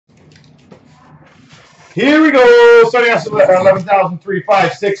Here we go. Starting off at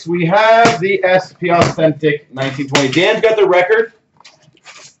 11,356, we have the SP Authentic 1920. Dan's got the record.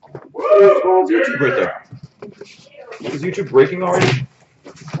 Whoa, YouTube right there. Is YouTube breaking already?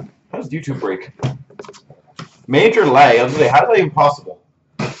 How does YouTube break? Major lag. I was gonna say, how is that even possible?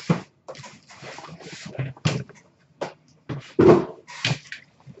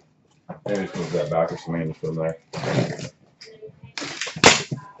 Maybe just move that back or something and just put them there.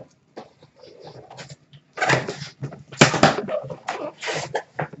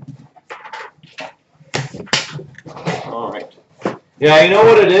 Alright. Yeah, you know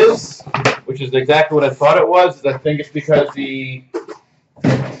what it is? Which is exactly what I thought it was. Is I think it's because the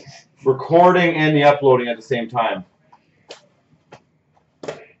recording and the uploading at the same time.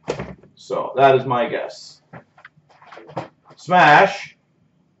 So, that is my guess. Smash.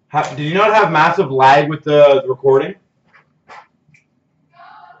 Did you not have massive lag with the recording?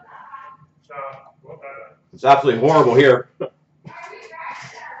 It's absolutely horrible here.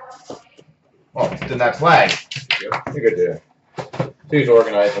 Oh, then that's lag. You're good to please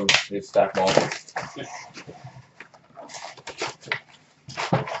organize them. These stack them all.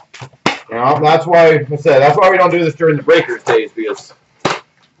 Now, that's why I said that's why we don't do this during the breakers days, because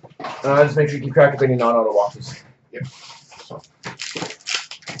just make sure you keep track of any non-auto boxes. Yep. So.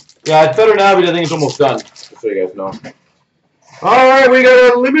 Yeah, it's better now because I think it's almost done. Just so you guys know. All right, we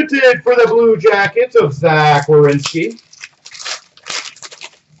got a limited for the Blue Jackets of Zach Werenski.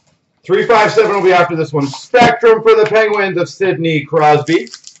 357 will be after this one. Spectrum for the Penguins of Sidney Crosby.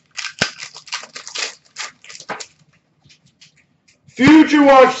 Future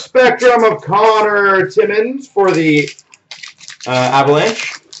Watch Spectrum of Connor Timmins for the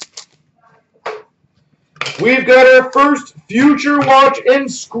Avalanche. We've got our first Future Watch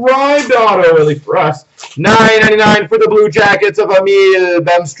inscribed auto, at least for us. $9.99 for the Blue Jackets of Emil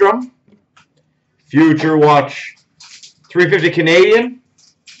Bemstrom. Future Watch 350 Canadian.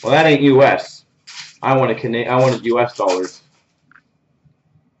 Well, that ain't U.S. I wanted U.S. dollars.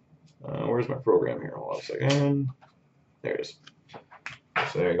 Where's my program here? Hold on a second. There it is.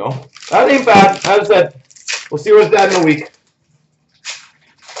 So there you go. That ain't bad. As I said, we'll see what's that in a week.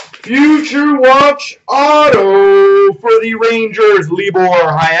 Future Watch Auto for the Rangers, Libor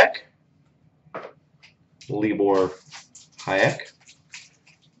Hayek. Libor Hayek.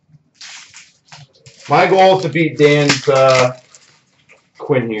 My goal is to beat Dan's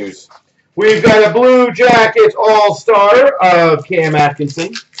Quinn Hughes. We've got a Blue Jackets All-Star of Cam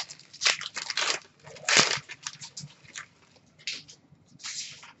Atkinson.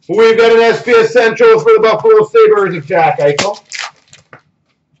 We've got an SP Essentials for the Buffalo Sabres of Jack Eichel.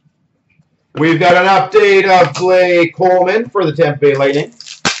 We've got an update of Clay Coleman for the Tampa Bay Lightning.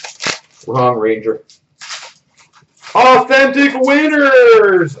 Wrong Ranger. Authentic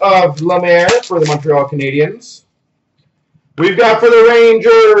winners of Lemaire for the Montreal Canadiens. We've got for the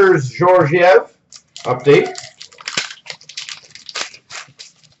Rangers, Georgiev. Update.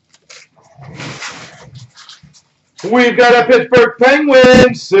 We've got a Pittsburgh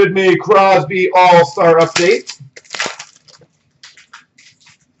Penguins, Sidney Crosby All-Star Update.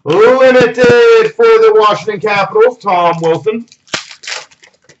 Limited for the Washington Capitals, Tom Wilson.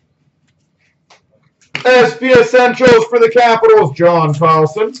 SP Essentials for the Capitals, John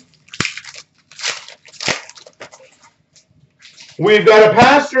Carlson. We've got a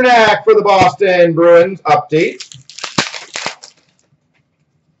Pasternak for the Boston Bruins update.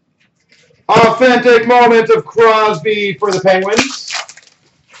 Authentic Moments of Crosby for the Penguins.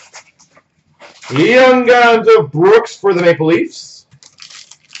 Young Guns of Brooks for the Maple Leafs.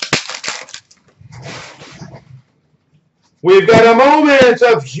 We've got a Moment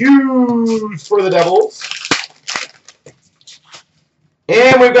of Hughes for the Devils.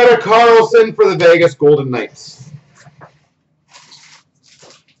 And we've got a Carlson for the Vegas Golden Knights.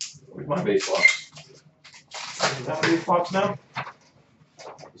 Where's my base box? Is that my base box now?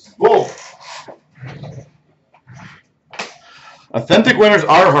 This is bull. Authentic winners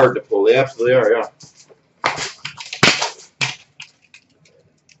are hard to pull. They absolutely are, yeah.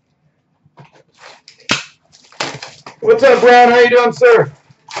 What's up, Brad? How you doing, sir?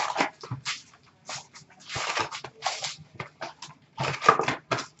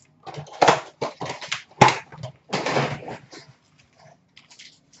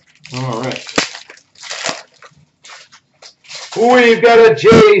 All right. We've got a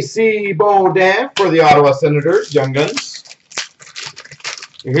J.C. Baudin for the Ottawa Senators, Young Guns.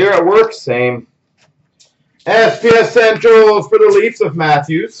 You're here at work? Same. SPS Centrals for the Leafs of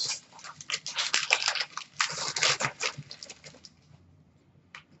Matthews.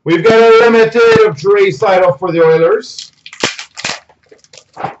 We've got a limited of Draisaitl for the Oilers.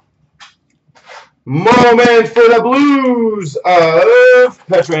 Moment for the Blues of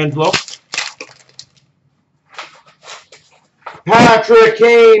Pietrangelo. Patrick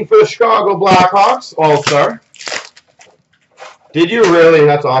Kane for the Chicago Blackhawks, All-Star. Did you really?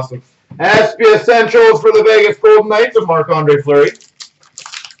 That's awesome. SP Essentials for the Vegas Golden Knights of Marc-Andre Fleury.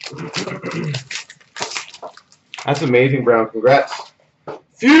 That's amazing, Brown. Congrats.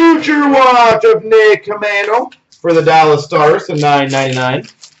 Future Watch of Nick Camano for the Dallas Stars to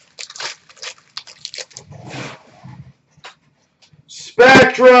 $9.99.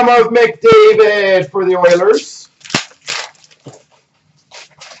 Spectrum of McDavid for the Oilers.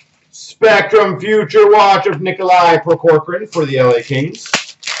 Spectrum Future Watch of Nikolai Prokhorkin for the LA Kings.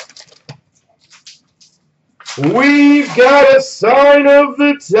 We've got a Sign of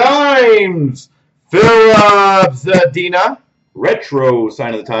the Times. Philip Zadina. Retro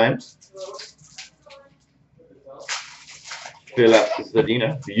Sign of the Times. Philip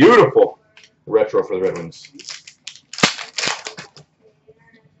Zadina. Beautiful. Retro for the Red Wings.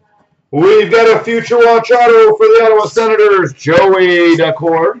 We've got a Future Watch auto for the Ottawa Senators. Joey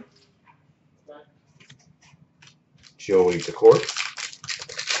Daccord. Joey Daccord.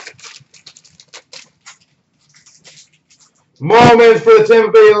 Moments for the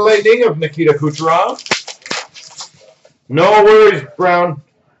Tampa Bay Lightning of Nikita Kucherov. No worries, Brown.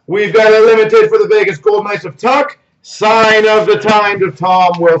 We've got a limited for the Vegas Golden Knights of Tuck. Sign of the Times of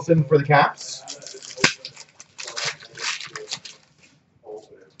Tom Wilson for the Caps.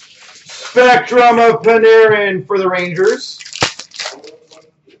 Spectrum of Panarin for the Rangers.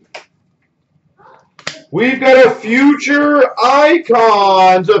 We've got a Future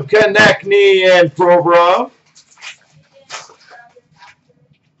Icons of Konechny and Provorov.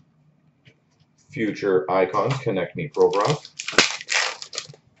 Future Icons, Konechny, Provorov.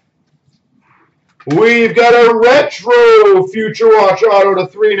 We've got a Retro Future Watch auto to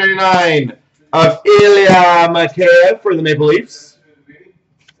 $3.99 of Ilya Mikheyev for the Maple Leafs.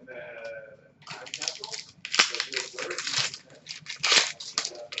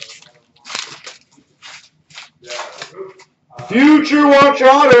 Future Watch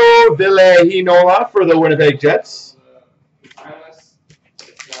auto, Ville Heinola for the Winnipeg Jets.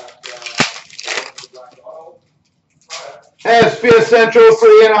 SP Essentials for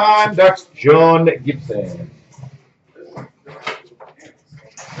the Anaheim Ducks, John Gibson.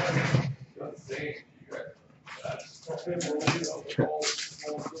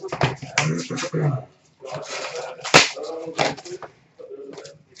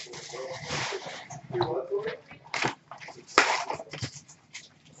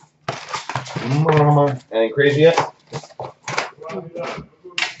 Anything crazy yet?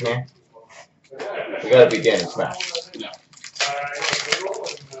 No. We gotta begin and smash.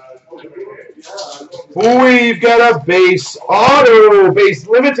 We've got a base auto, base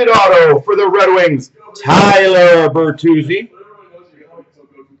limited auto for the Red Wings, Tyler Bertuzzi.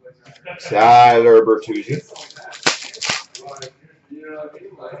 Tyler Bertuzzi.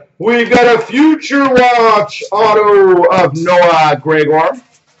 We've got a Future Watch auto of Noah Gregor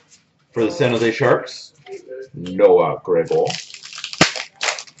for the San Jose Sharks. Noah Gregor.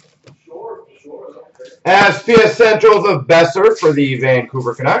 SP Essentials of Besser for the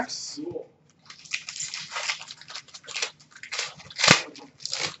Vancouver Canucks.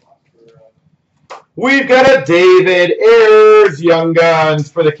 We've got a David Ayers Young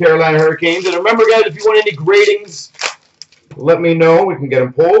Guns for the Carolina Hurricanes. And remember, guys, if you want any gradings, let me know. We can get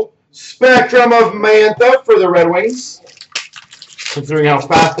them pulled. Spectrum of Mantha for the Red Wings. Considering how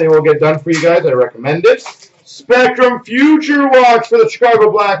fast they will get done for you guys, I recommend it. Spectrum Future Watch for the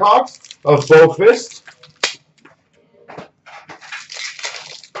Chicago Blackhawks of Boqvist.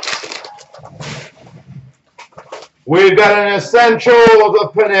 We've got an Essential of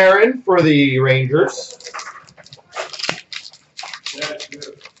the Panarin for the Rangers.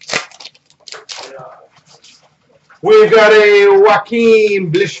 We've got a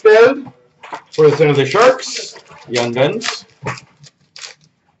Joachim Blichfeld for the San Jose Sharks. Young Guns.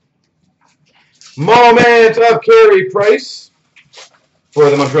 Moment of Carey Price for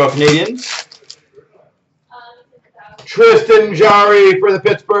the Montreal Canadiens. Tristan Jarry for the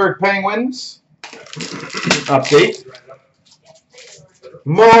Pittsburgh Penguins. Update.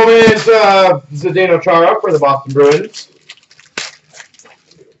 Moment of Zdeno Chara for the Boston Bruins.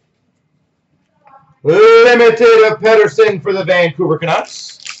 Limited of Pedersen for the Vancouver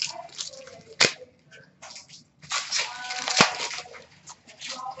Canucks.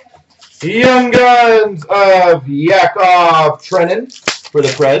 Young Guns of Yakov Trenin for the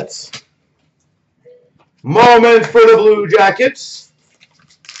Preds. Moment for the Blue Jackets.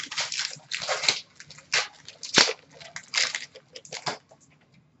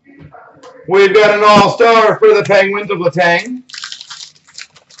 We've got an all-star for the Penguins of Letang.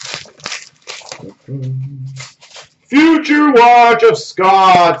 Future Watch of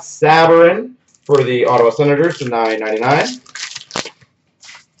Scott Sabourin for the Ottawa Senators to $9.99.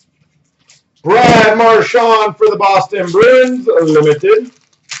 Brad Marchand for the Boston Bruins, limited.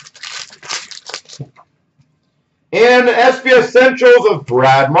 And SP Essentials of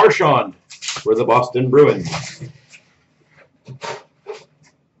Brad Marchand for the Boston Bruins.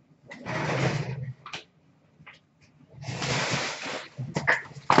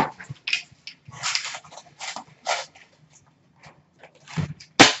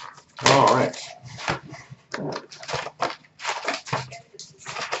 All right.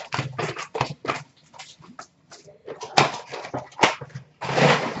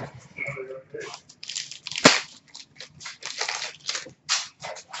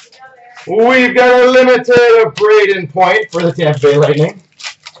 We've got a limited of Braden Point for the Tampa Bay Lightning.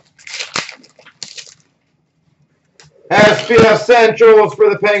 SP Essentials for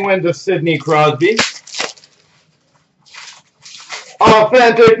the Penguins of Sidney Crosby.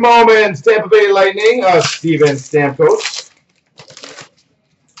 Authentic Moments, Tampa Bay Lightning of Steven Stamkos.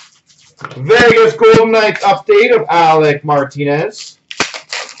 Vegas Golden Knights update of Alec Martinez.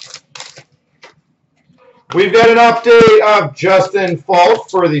 We've got an update of Justin Falk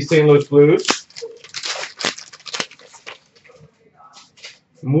for the St. Louis Blues.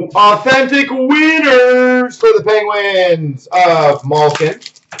 Authentic Winners for the Penguins of Malkin.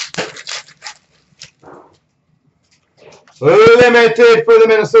 Limited for the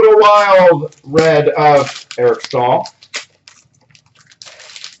Minnesota Wild, red of Eric Stahl.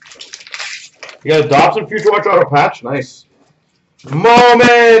 You got a Dobson Future Watch Auto Patch, nice.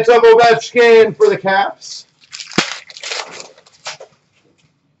 Moment of Ovechkin for the Caps.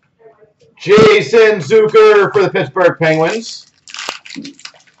 Jason Zucker for the Pittsburgh Penguins.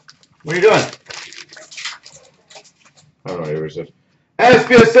 What are you doing? I don't know what it said.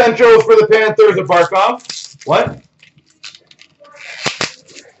 SP Essentials for the Panthers of Barkov. What?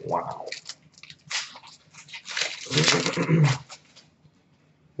 Wow.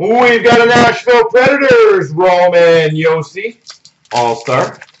 We've got a Nashville Predators, Roman Josi,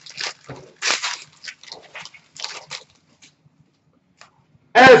 All-Star.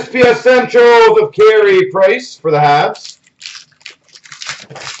 SP Essentials of Carey Price for the Habs.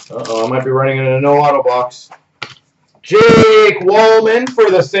 Uh-oh, I might be running in a no auto box. Jake Wallman for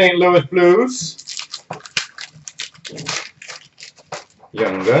the St. Louis Blues.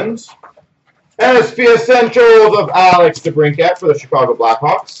 Young Guns. SP Essentials of Alex DeBrincat for the Chicago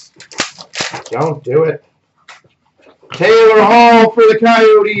Blackhawks. Don't do it. Taylor Hall for the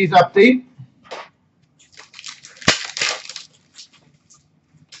Coyotes update.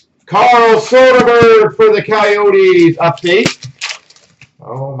 Carl Soderberg for the Coyotes update.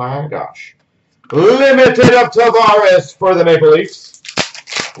 Oh my gosh. Limited of Tavares for the Maple Leafs.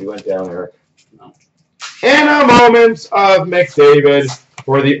 You went down, Eric. No. And a moment of McDavid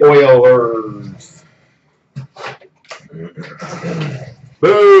for the Oilers.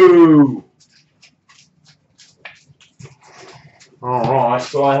 Boo! Alright,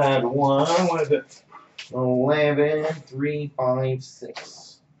 so I had one. What is it? 11, 3, 5,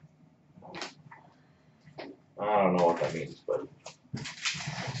 6. I don't know what that means, but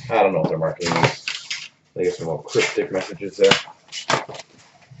I don't know what they're marking means. I guess some more cryptic messages there.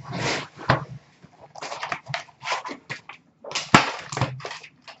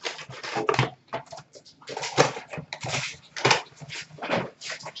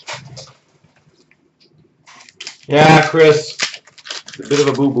 Yeah, Chris. A bit of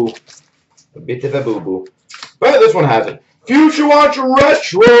a boo-boo. A bit of a boo-boo. But this one has it. Future Watch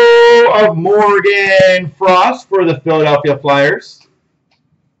Retro of Morgan Frost for the Philadelphia Flyers.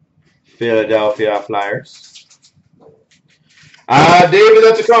 Philadelphia Flyers. David,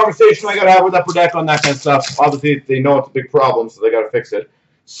 that's a conversation I got to have with Upper Deck on that kind of stuff. Obviously, they know it's a big problem, so they got to fix it.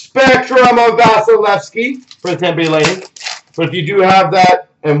 Spectrum of Vasilevsky for the Tampa Bay Lightning. But if you do have that,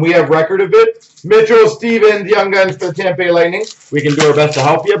 and we have record of it, Mitchell Stevens, Young Guns for the Tampa Bay Lightning. We can do our best to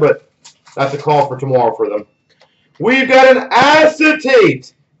help you, but that's a call for tomorrow for them. We've got an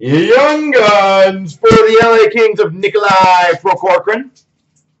acetate Young Guns for the LA Kings of Nikolai Prokhorkin.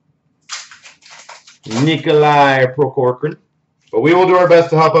 Nikolai Prokhorkin. But we will do our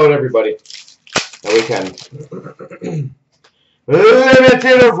best to help out everybody that we can.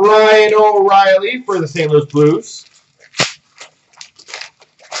 Limited of Ryan O'Reilly for the St. Louis Blues.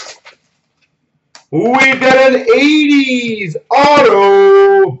 We've got an 80s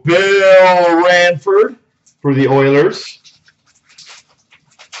auto Bill Ranford for the Oilers.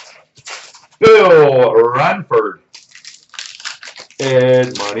 Bill Ranford.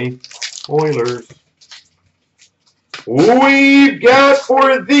 Ed Money. Oilers. We've got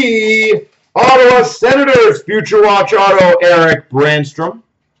for the Ottawa Senators Future Watch Auto, Eric Brandstrom.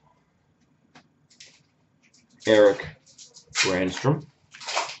 Eric Brandstrom.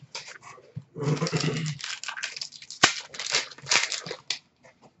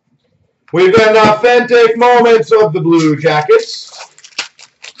 We've got an authentic moments of the Blue Jackets.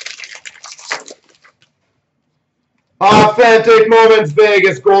 Authentic moments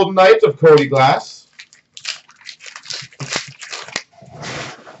Vegas Golden Knights of Cody Glass.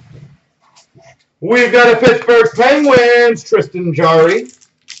 We've got a Pittsburgh Penguins, CloutsnChara.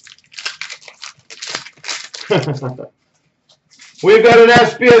 We've got an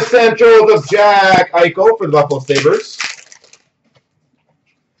SP Essentials of Jack Eichel for the Buffalo Sabres.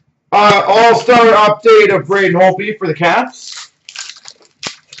 All-Star update of Braden Holtby for the Caps.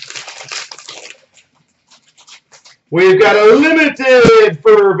 We've got a limited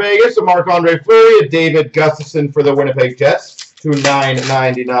for Vegas of Marc-Andre Fleury, a David Gustafson for the Winnipeg Jets,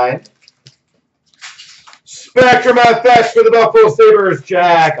 $2,999. Spectrum FX for the Buffalo Sabres,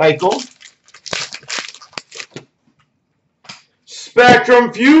 Jack Eichel.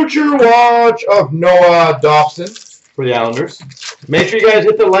 Spectrum Future Watch of Noah Dobson for the Islanders. Make sure you guys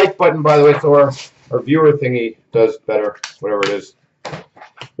hit the like button, by the way, so our viewer thingy does better, whatever it is.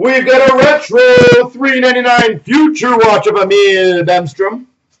 We've got a retro $3.99 Future Watch of Emil Bemstrom.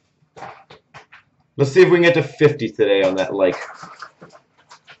 Let's see if we can get to 50 today on that like.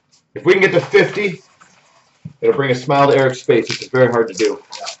 If we can get to 50, it'll bring a smile to Eric's face, which is very hard to do.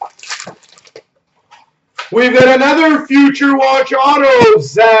 We've got another Future Watch Auto,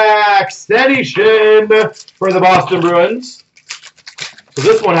 Zach Senyshyn for the Boston Bruins. So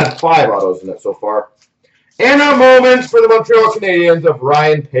this one has 5 autos in it so far. And a moments for the Montreal Canadiens of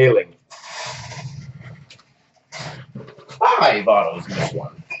Ryan Poehling. 5 autos in this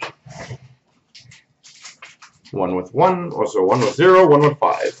one. 1 with 1, also 1 with 0, 1 with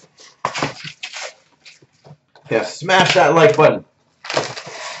 5. Yeah, smash that like button.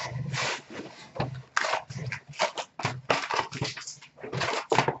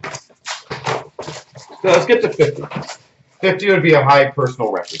 So let's get to 50. 50 would be a high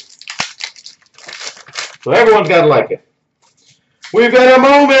personal record. So everyone's got to like it. We've got a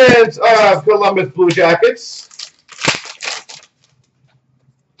moment of Columbus Blue Jackets.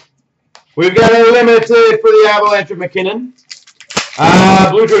 We've got a limited for the Avalanche of McKinnon.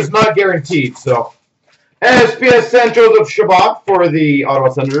 Blue jersey not guaranteed, so. SP Essentials of Shabbat for the Ottawa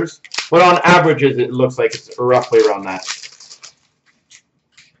Senators. But on averages, it looks like it's roughly around that.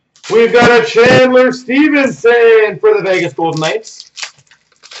 We've got a Chandler Stevenson for the Vegas Golden Knights.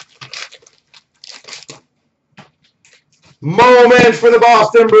 Moment for the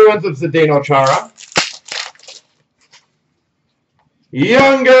Boston Bruins of CloutsnChara.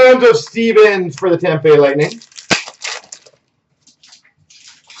 Young Guns of Stevens for the Tampa Bay Lightning.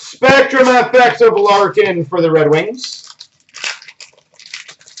 Spectrum FX of Larkin for the Red Wings.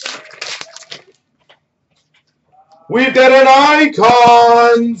 We've got an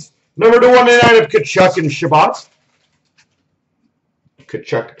Icons number /199 of Kachuk and Shabbat.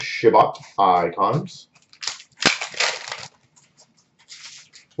 Kachuk Shabbat Icons.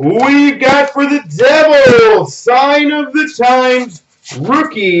 We've got for the Devils, Sign of the Times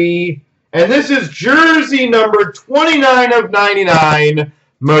rookie. And this is jersey number 29 of 99,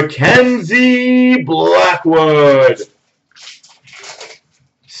 Mackenzie Blackwood.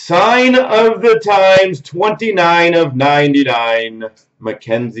 Sign of the Times, 29 of 99,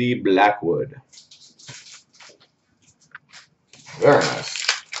 Mackenzie Blackwood. Very nice.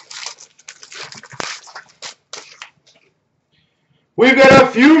 We've got a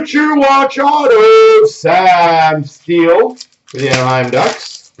Future Watch Auto, Sam Steele for the Anaheim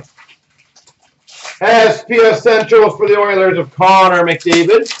Ducks. SP Essentials for the Oilers of Connor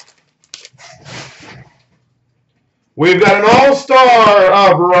McDavid. We've got an All-Star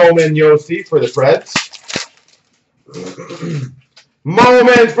of Roman Josi for the Preds.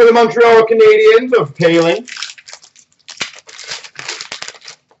 Moments for the Montreal Canadiens of Poehling.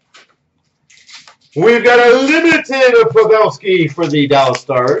 We've got a limited of Pavelski for the Dallas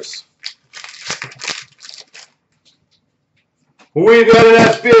Stars. We've got an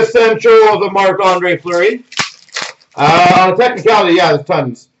SP Essential of the Marc-Andre Fleury. On a technicality, yeah, there's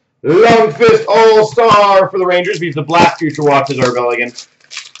tons. Lundqvist All-Star for the Rangers. These the black Future Watches are elegant.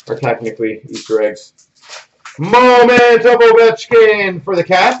 Are technically Easter eggs. Moment of Ovechkin for the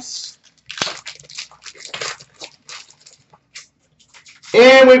Caps.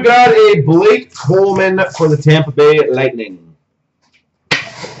 And we've got a Blake Coleman for the Tampa Bay Lightning.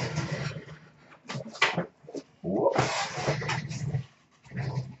 Whoa.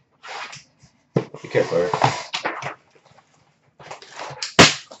 careful, Eric.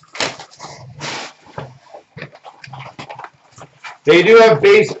 They do have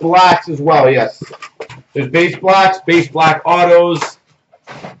base blacks as well, yes. There's base blacks, base black autos.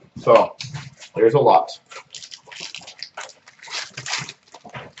 So, there's a lot.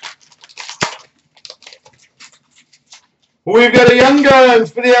 We've got a Young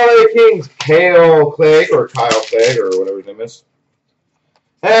Guns for the LA Kings, Kyle Clegg, or whatever his name is.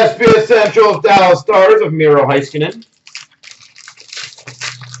 SP Essentials Dallas Stars of Miro Heiskanen.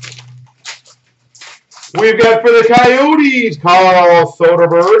 We've got for the Coyotes, Carl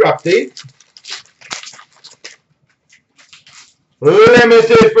Soderberg update.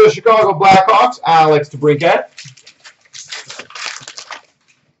 Limited for the Chicago Blackhawks, Alex DeBrincat.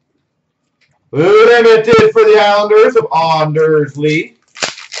 Limited for the Islanders of Anders Lee.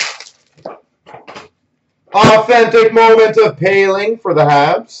 Authentic Moments of Paling for the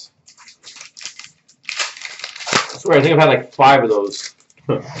Habs. I swear, I think I've had like 5 of those.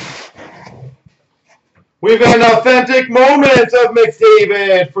 We've got an Authentic Moments of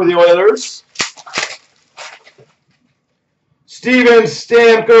McDavid for the Oilers. Steven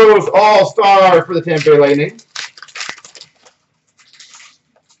Stamkos All-Star for the Tampa Bay Lightning.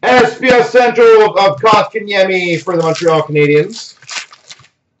 SP Essentials of Kotkaniemi for the Montreal Canadiens.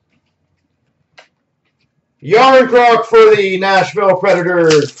 Yarncroc for the Nashville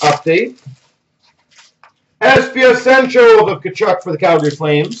Predators update. SP Essentials of Tkachuk for the Calgary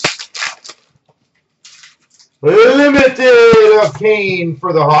Flames. Limited of Kane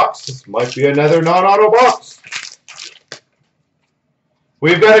for the Hawks. This might be another non-auto box.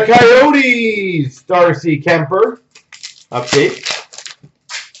 We've got a Coyotes, Darcy Kemper update.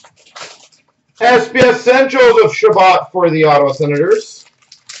 SP Essentials of Shabbat for the Ottawa Senators.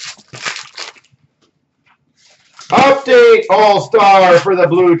 Update All-Star for the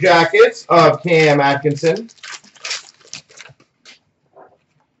Blue Jackets of Cam Atkinson.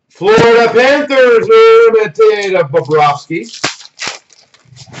 Florida Panthers Limited of Bobrovsky.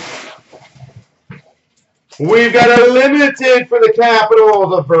 We've got a limited for the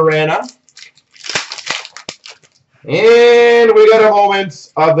Capitals of Verena. And we got a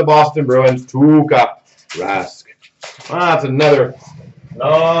moment of the Boston Bruins, Tuukka Rask. That's another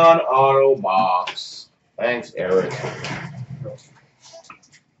non-auto box. Thanks, Eric.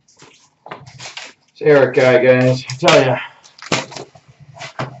 It's Eric guy, guys. I tell ya.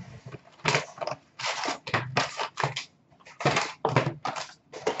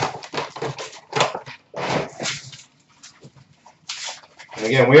 And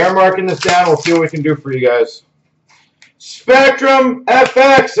again, we are marking this down. We'll see what we can do for you guys. Spectrum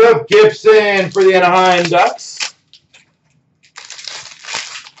FX of Gibson for the Anaheim Ducks.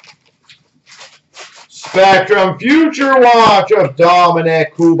 Spectrum Future Watch of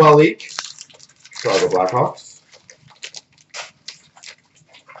Dominic Kubalik, Chicago Blackhawks.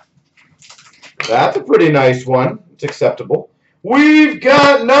 That's a pretty nice one. It's acceptable. We've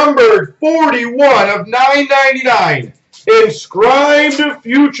got numbered 41 of 999. Inscribed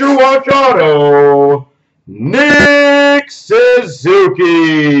Future Watch Auto, Nick Suzuki.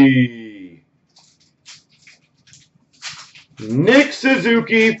 Nick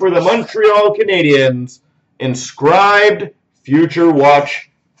Suzuki for the Montreal Canadiens. Inscribed Future Watch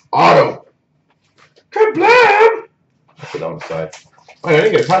Auto. Kablam! Put that on the side. Oh, I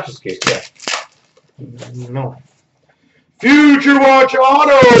didn't get a patches case yet. No. Future Watch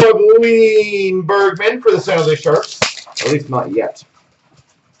Auto of Lean Bergman for the San Jose Sharks. At least not yet.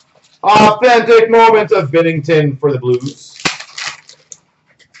 Authentic Moments of Binnington for the Blues.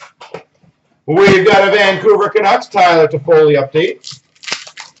 We've got a Vancouver Canucks Tyler Toffoli update.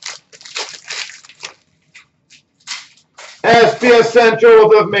 SP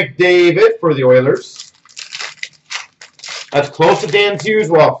Essentials of McDavid for the Oilers. That's close to Dan Hughes.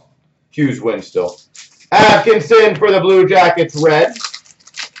 Well, Hughes wins still. Atkinson for the Blue Jackets red.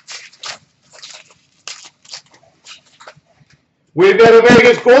 We've got a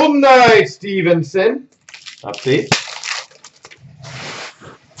Vegas Golden Knights Stevenson update.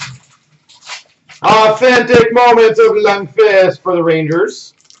 Authentic Moments of Lundqvist for the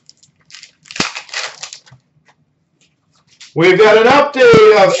Rangers. We've got an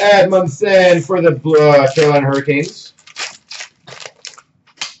update of Edmondson for the Carolina Hurricanes.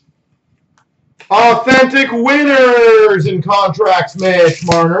 Authentic Winners and Contracts, Mitch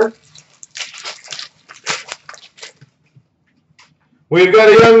Marner. We've got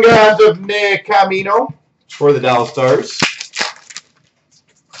a Young Guns of Nick Camino for the Dallas Stars.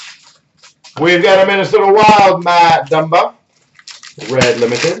 We've got a Minnesota Wild Matt Dumba, red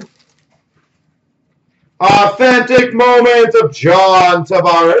limited. Authentic Moments of John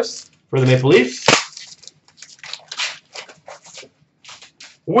Tavares for the Maple Leafs.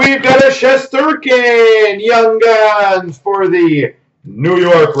 We've got a Shesterkin Young Guns for the New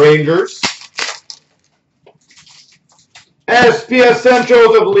York Rangers. SP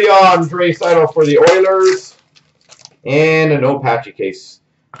Essentials of Leon Draisaitl for the Oilers. And a no patchy case.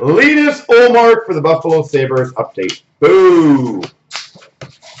 Linus Ullmark for the Buffalo Sabres update. Boo!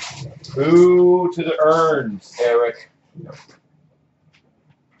 Boo to the urns, Eric.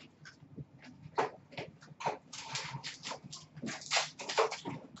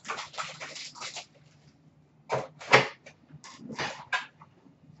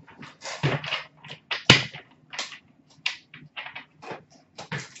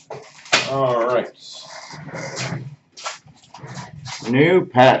 All right. New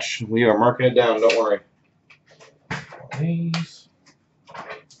patch. We are marking it down. Don't worry. These.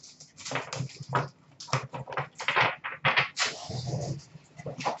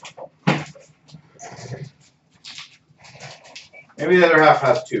 Maybe the other half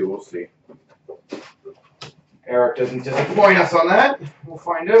has two. We'll see. Eric doesn't disappoint us on that. We'll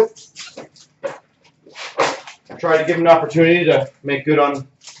find out. I tried to give him an opportunity to make good on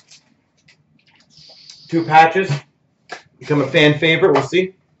 2 patches. Become a fan favorite. We'll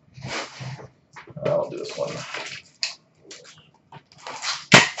see. I'll do this one.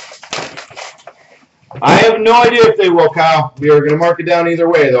 I have no idea if they will, Kyle. We are going to mark it down either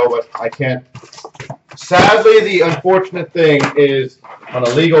way, though, but I can't. Sadly, the unfortunate thing is, on a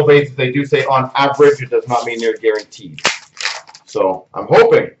legal basis, they do say on average. It does not mean they're guaranteed. So, I'm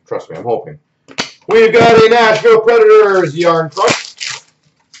hoping. Trust me, I'm hoping. We've got a Nashville Predators yarn truck.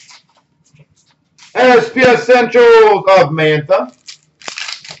 SP Essentials of Mantha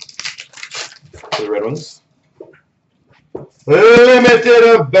for the Red Wings.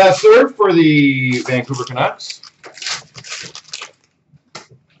 Limited of Besser for the Vancouver Canucks.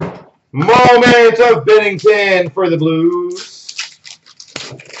 Moment of Bennington for the Blues.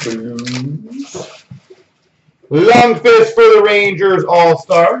 Lundqvist for the Rangers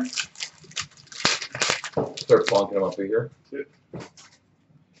All-Star. Start plonking them up here.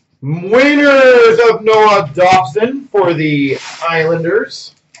 Winners of Noah Dobson for the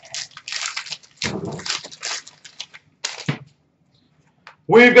Islanders.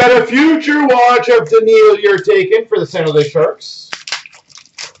 We've got a future watch of Daniil Yurtakin for the San Jose Sharks.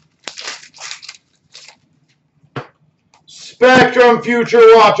 Spectrum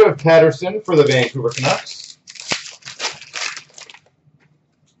future watch of Pettersson for the Vancouver Canucks.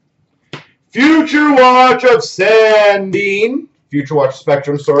 Future watch of Sandin. Future watch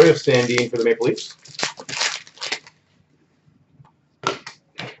Spectrum, sorry, of Sandin for the Maple Leafs.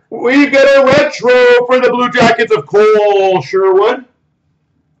 We've got a retro for the Blue Jackets of Cole Sherwood.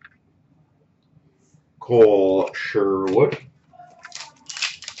 Cole Sherwood.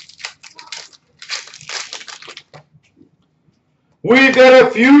 We've got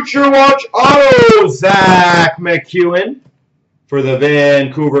a future watch auto Zach McEwen for the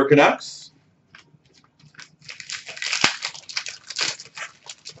Vancouver Canucks.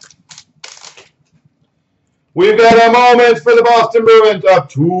 We've got a moment for the Boston Bruins of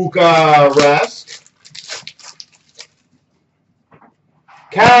Tuukka Rask.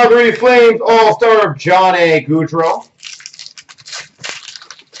 Calgary Flames All-Star of Johnny Gaudreau.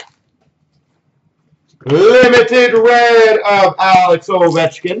 Limited red of Alex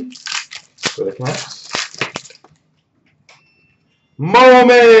Ovechkin for the Canucks.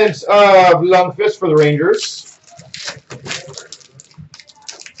 Moments of Lundqvist for the Rangers.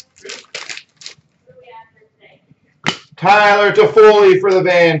 Tyler Toffoli for the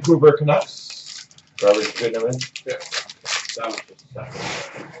Vancouver Canucks. Probably good number. Yeah. That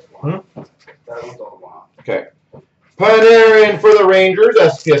was all wow. Okay. Panarin for the Rangers,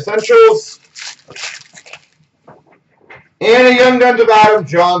 SP Essentials. And a Young Guns of Adam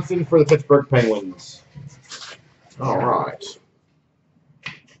Johnson for the Pittsburgh Penguins. All right.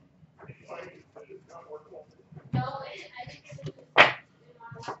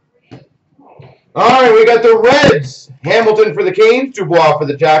 All right, we got the Reds. Hamilton for the Canes, Dubois for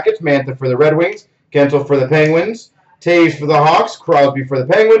the Jackets, Mantha for the Red Wings, Gensel for the Penguins, Taves for the Hawks, Crosby for the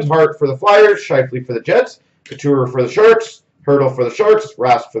Penguins, Hart for the Flyers, Scheifele for the Jets, Couture for the Sharks, Hurdle for the Sharks,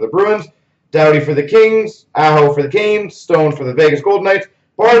 Rask for the Bruins, Doughty for the Kings, Aho for the Canes, Stone for the Vegas Golden Knights,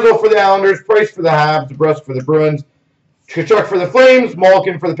 Barzal for the Islanders, Price for the Habs, DeBrusque for the Bruins, Tkachuk for the Flames,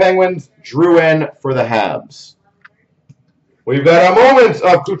 Malkin for the Penguins, Drouin for the Habs. We've got a moment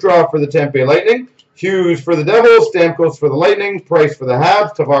of Kucherov for the Tampa Bay Lightning, Hughes for the Devils, Stamkos for the Lightning, Price for the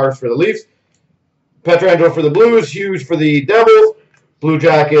Habs, Tavares for the Leafs, Pietrangelo for the Blues, Hughes for the Devils, Blue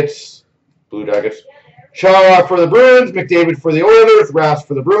Jackets, Chara for the Bruins, McDavid for the Oilers, Rask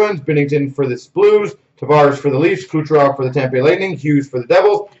for the Bruins, Binnington for the Blues, Tavares for the Leafs, Kucherov for the Tampa Bay Lightning, Hughes for the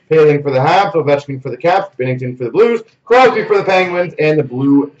Devils, Paling for the Habs, Ovechkin for the Caps, Binnington for the Blues, Crosby for the Penguins, and the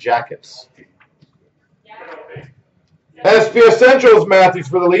Blue Jackets. SP Essentials, Matthews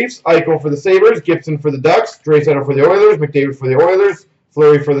for the Leafs, Eichel for the Sabres, Gibson for the Ducks, Draisaitl for the Oilers, McDavid for the Oilers,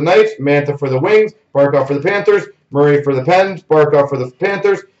 Fleury for the Knights, Mantha for the Wings, Barkov for the Panthers, Murray for the Pens, Barkov for the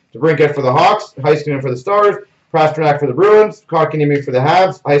Panthers, DeBrincat for the Hawks, Heiskanen for the Stars, Pasternak for the Bruins, Kotkaniemi for the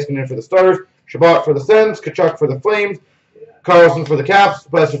Habs, Heiskanen for the Stars, Shabbat for the Sens, Kachuk for the Flames, Carlson for the Caps,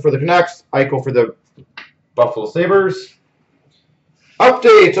 Blesser for the Canucks, Eichel for the Buffalo Sabres.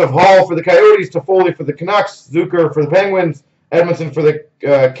 Updates of Hall for the Coyotes, Toffoli for the Canucks, Zucker for the Penguins, Edmondson for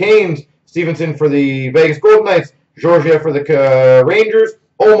the Canes, Stevenson for the Vegas Golden Knights, Georgia for the Rangers,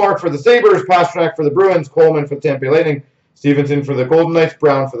 Olmark for the Sabres, Pasternak for the Bruins, Coleman for the Tampa Bay Lightning, Stevenson for the Golden Knights,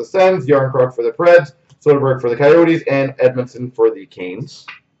 Brown for the Sens, Yarncroc for the Preds, Soderberg for the Coyotes, and Edmondson for the Canes.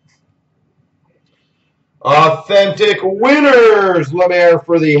 Authentic winners, Lemaire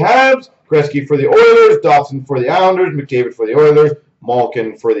for the Habs, Gretzky for the Oilers, Dobson for the Islanders, McDavid for the Oilers,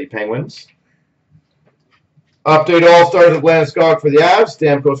 Malkin for the Penguins. Update All-Stars of Landeskog for the Avs,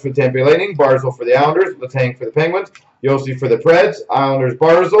 Stamkos for the Tampa Bay Lightning, Barzal for the Islanders, Letang for the Penguins, Yossi for the Preds, Islanders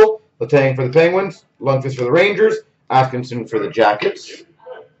Barzal, Letang for the Penguins, Lundqvist for the Rangers, Atkinson for the Jackets.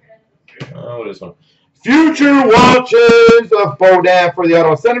 What is one? Future Watches of Baudin for the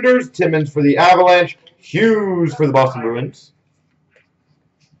Ottawa Senators, Timmins for the Avalanche, Hughes for the Boston Bruins.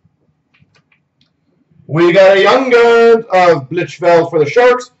 We got a Young Guns of Blichfeld for the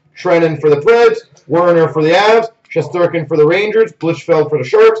Sharks, Trennan for the Preds, Werner for the Avs, Shesterkin for the Rangers, Blichfeld for the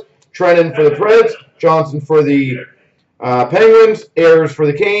Sharks, Trennan for the Preds, Johnson for the Penguins, Ayers for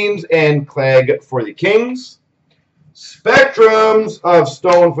the Canes, and Clegg for the Kings. Spectrums of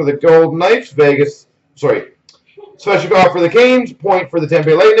Stone for the Golden Knights, Svechnikov for the Canes, Point for the Tampa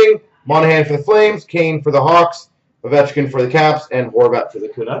Bay Lightning, Monahan for the Flames, Kane for the Hawks, Ovechkin for the Caps, and Horvat for the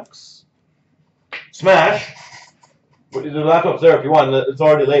Canucks. Smash. The laptop's there if you want. It's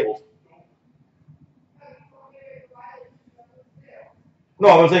already labeled. No,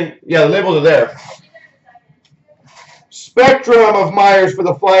 I was saying, yeah, the labels are there. Spectrum of Myers for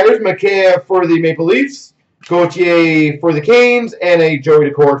the Flyers, Mikheyev for the Maple Leafs, Gauthier for the Canes, and a Joey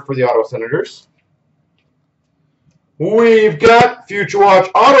Decourt for the Ottawa Senators. We've got Future Watch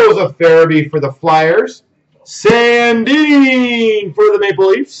Autos of Farabee for the Flyers, Sandine for the Maple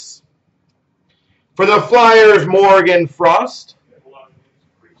Leafs. For the Flyers, Morgan Frost.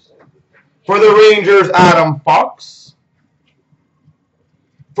 For the Rangers, Adam Fox.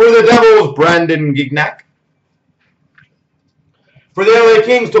 For the Devils, Brandon Gignac. For the LA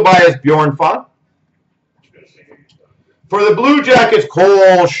Kings, Tobias Bjornfot. For the Blue Jackets,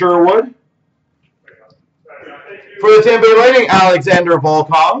 Cole Sherwood. For the Tampa Bay Lightning, Alexander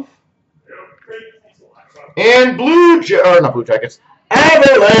Volkov. And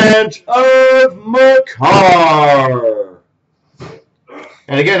Avalanche of Makar.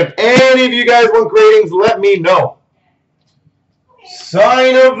 And again, if any of you guys want gradings, let me know.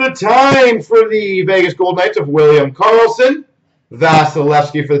 Sign of the Times for the Vegas Golden Knights of William Karlsson,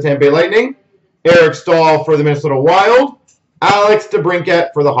 Vasilevsky for the Tampa Bay Lightning, Eric Stahl for the Minnesota Wild, Alex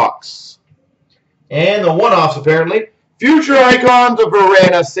DeBrincat for the Hawks. And the one-offs, apparently, Future Icons of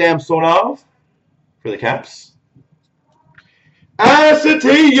Verena Samsonov for the Caps.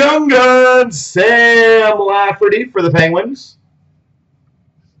 Acetate Young Guns, Sam Lafferty for the Penguins.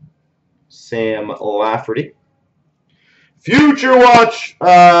 Sam Lafferty. Future Watch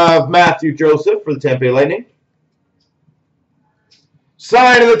of Matthew Joseph for the Tampa Bay Lightning.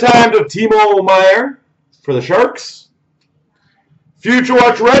 Sign of the Times of Timo Meier for the Sharks. Future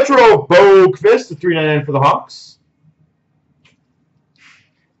Watch Retro of Boqvist, the $3.99 for the Hawks.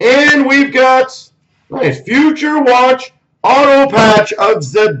 And we've got, nice, Future Watch Auto Patch of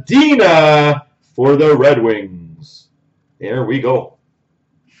Zadina for the Red Wings. There we go.